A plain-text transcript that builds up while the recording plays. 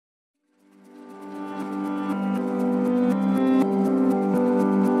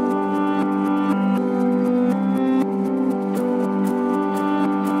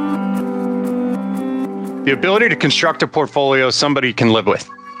the ability to construct a portfolio somebody can live with,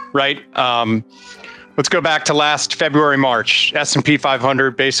 right? Let's go back to last February, March. S&P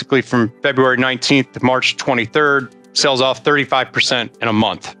 500, basically from February 19th to March 23rd, sells off 35% in a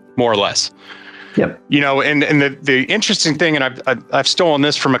month, more or less. Yep. And the interesting thing, and I've stolen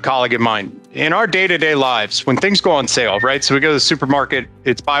this from a colleague of mine, in our day-to-day lives, when things go on sale, right? So we go to the supermarket,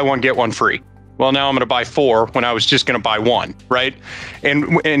 it's buy one, get one free. Well, now I'm going to buy 4 when I was just going to buy 1, right?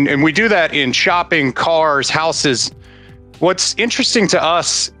 And we do that in shopping, cars, houses. What's interesting to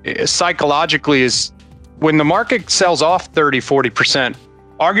us psychologically is when the market sells off 30, 40%,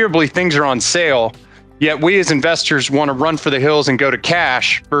 arguably things are on sale, yet we as investors want to run for the hills and go to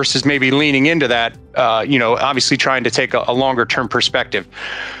cash versus maybe leaning into that, obviously trying to take a longer term perspective.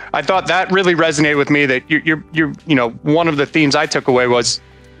 I thought that really resonated with me, that you're one of the themes I took away was,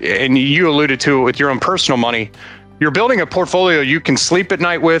 and you alluded to it with your own personal money, you're building a portfolio you can sleep at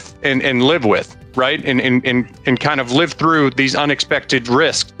night with and live with, right? And kind of live through these unexpected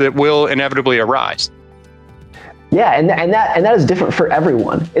risks that will inevitably arise. Yeah, and that is different for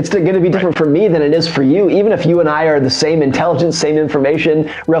everyone. It's going to be different for me than it is for you. Even if you and I are the same intelligence, same information,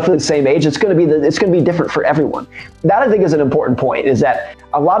 roughly the same age, it's going to be different for everyone. That I think is an important point, is that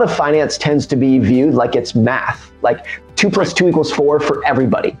a lot of finance tends to be viewed like it's math, like 2 + 2 = 4 for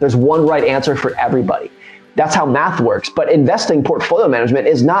everybody. There's one right answer for everybody. That's how math works. But investing, portfolio management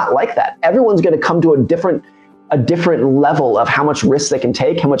is not like that. Everyone's going to come to a different level of how much risk they can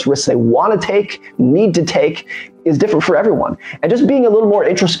take, how much risk they want to take, need to take, is different for everyone. And just being a little more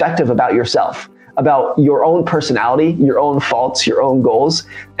introspective about yourself, about your own personality, your own faults, your own goals,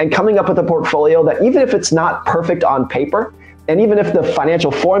 and coming up with a portfolio that, even if it's not perfect on paper, and even if the financial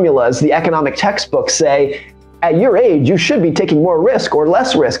formulas, the economic textbooks say, at your age, you should be taking more risk or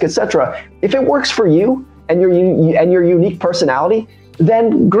less risk, etc. If it works for you and your unique personality,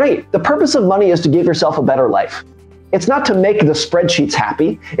 then great. The purpose of money is to give yourself a better life. It's not to make the spreadsheets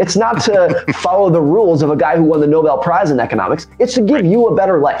happy. It's not to follow the rules of a guy who won the Nobel Prize in economics. It's to give you a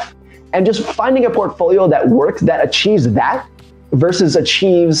better life. And just finding a portfolio that works, that achieves that versus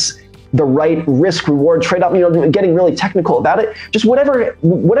achieves the right risk reward trade-off, getting really technical about it. Just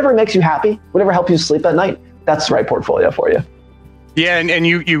whatever makes you happy, whatever helps you sleep at night, that's the right portfolio for you. Yeah, and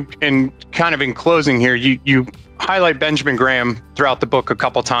you kind of in closing here, you highlight Benjamin Graham throughout the book a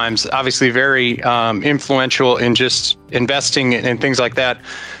couple times, obviously very influential in just investing and things like that.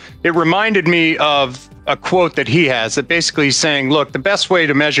 It reminded me of a quote that he has that basically is saying, look, the best way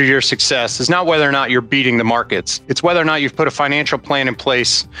to measure your success is not whether or not you're beating the markets. It's whether or not you've put a financial plan in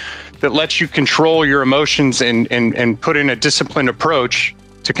place that lets you control your emotions and put in a disciplined approach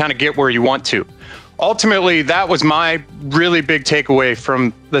to kind of get where you want to. Ultimately, that was my really big takeaway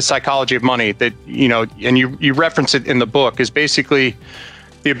from the psychology of money, that, and you reference it in the book, is basically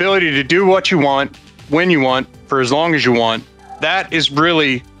the ability to do what you want, when you want, for as long as you want. That is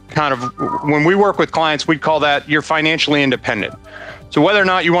really kind of, when we work with clients, we'd call that you're financially independent. So whether or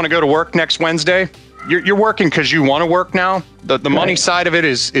not you want to go to work next Wednesday, you're working because you want to work now. The money side of it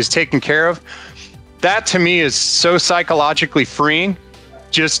is taken care of. That to me is so psychologically freeing.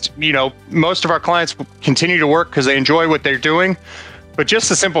 Just, most of our clients continue to work because they enjoy what they're doing, but just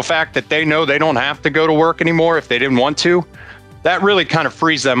the simple fact that they know they don't have to go to work anymore if they didn't want to, that really kind of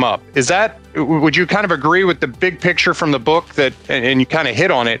frees them up. Would you kind of agree with the big picture from the book that, and you kind of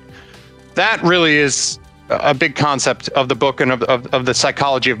hit on it, that really is a big concept of the book and of the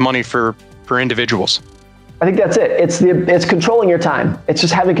psychology of money for individuals? I think that's it. It's controlling your time. It's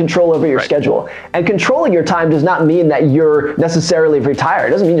just having control over your schedule. And controlling your time does not mean that you're necessarily retired.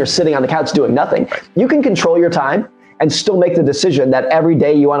 It doesn't mean you're sitting on the couch doing nothing. Right. You can control your time and still make the decision that every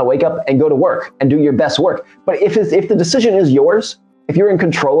day you want to wake up and go to work and do your best work. But if the decision is yours, if you're in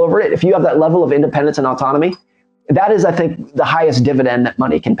control over it, if you have that level of independence and autonomy, that is, I think, the highest dividend that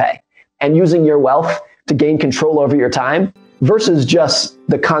money can pay. And using your wealth to gain control over your time versus just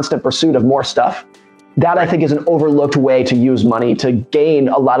the constant pursuit of more stuff, that I think is an overlooked way to use money to gain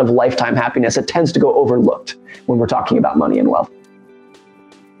a lot of lifetime happiness. It tends to go overlooked when we're talking about money and wealth.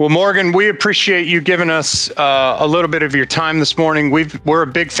 Well, Morgan, we appreciate you giving us a little bit of your time this morning. We're a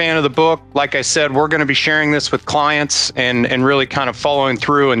big fan of the book. Like I said, we're going to be sharing this with clients and really kind of following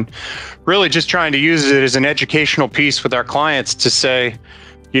through and really just trying to use it as an educational piece with our clients to say,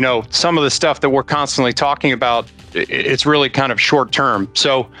 some of the stuff that we're constantly talking about, it's really kind of short term.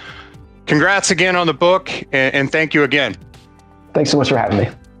 So congrats again on the book, and thank you again. Thanks so much for having me.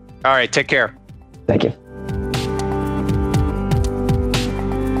 All right, take care. Thank you.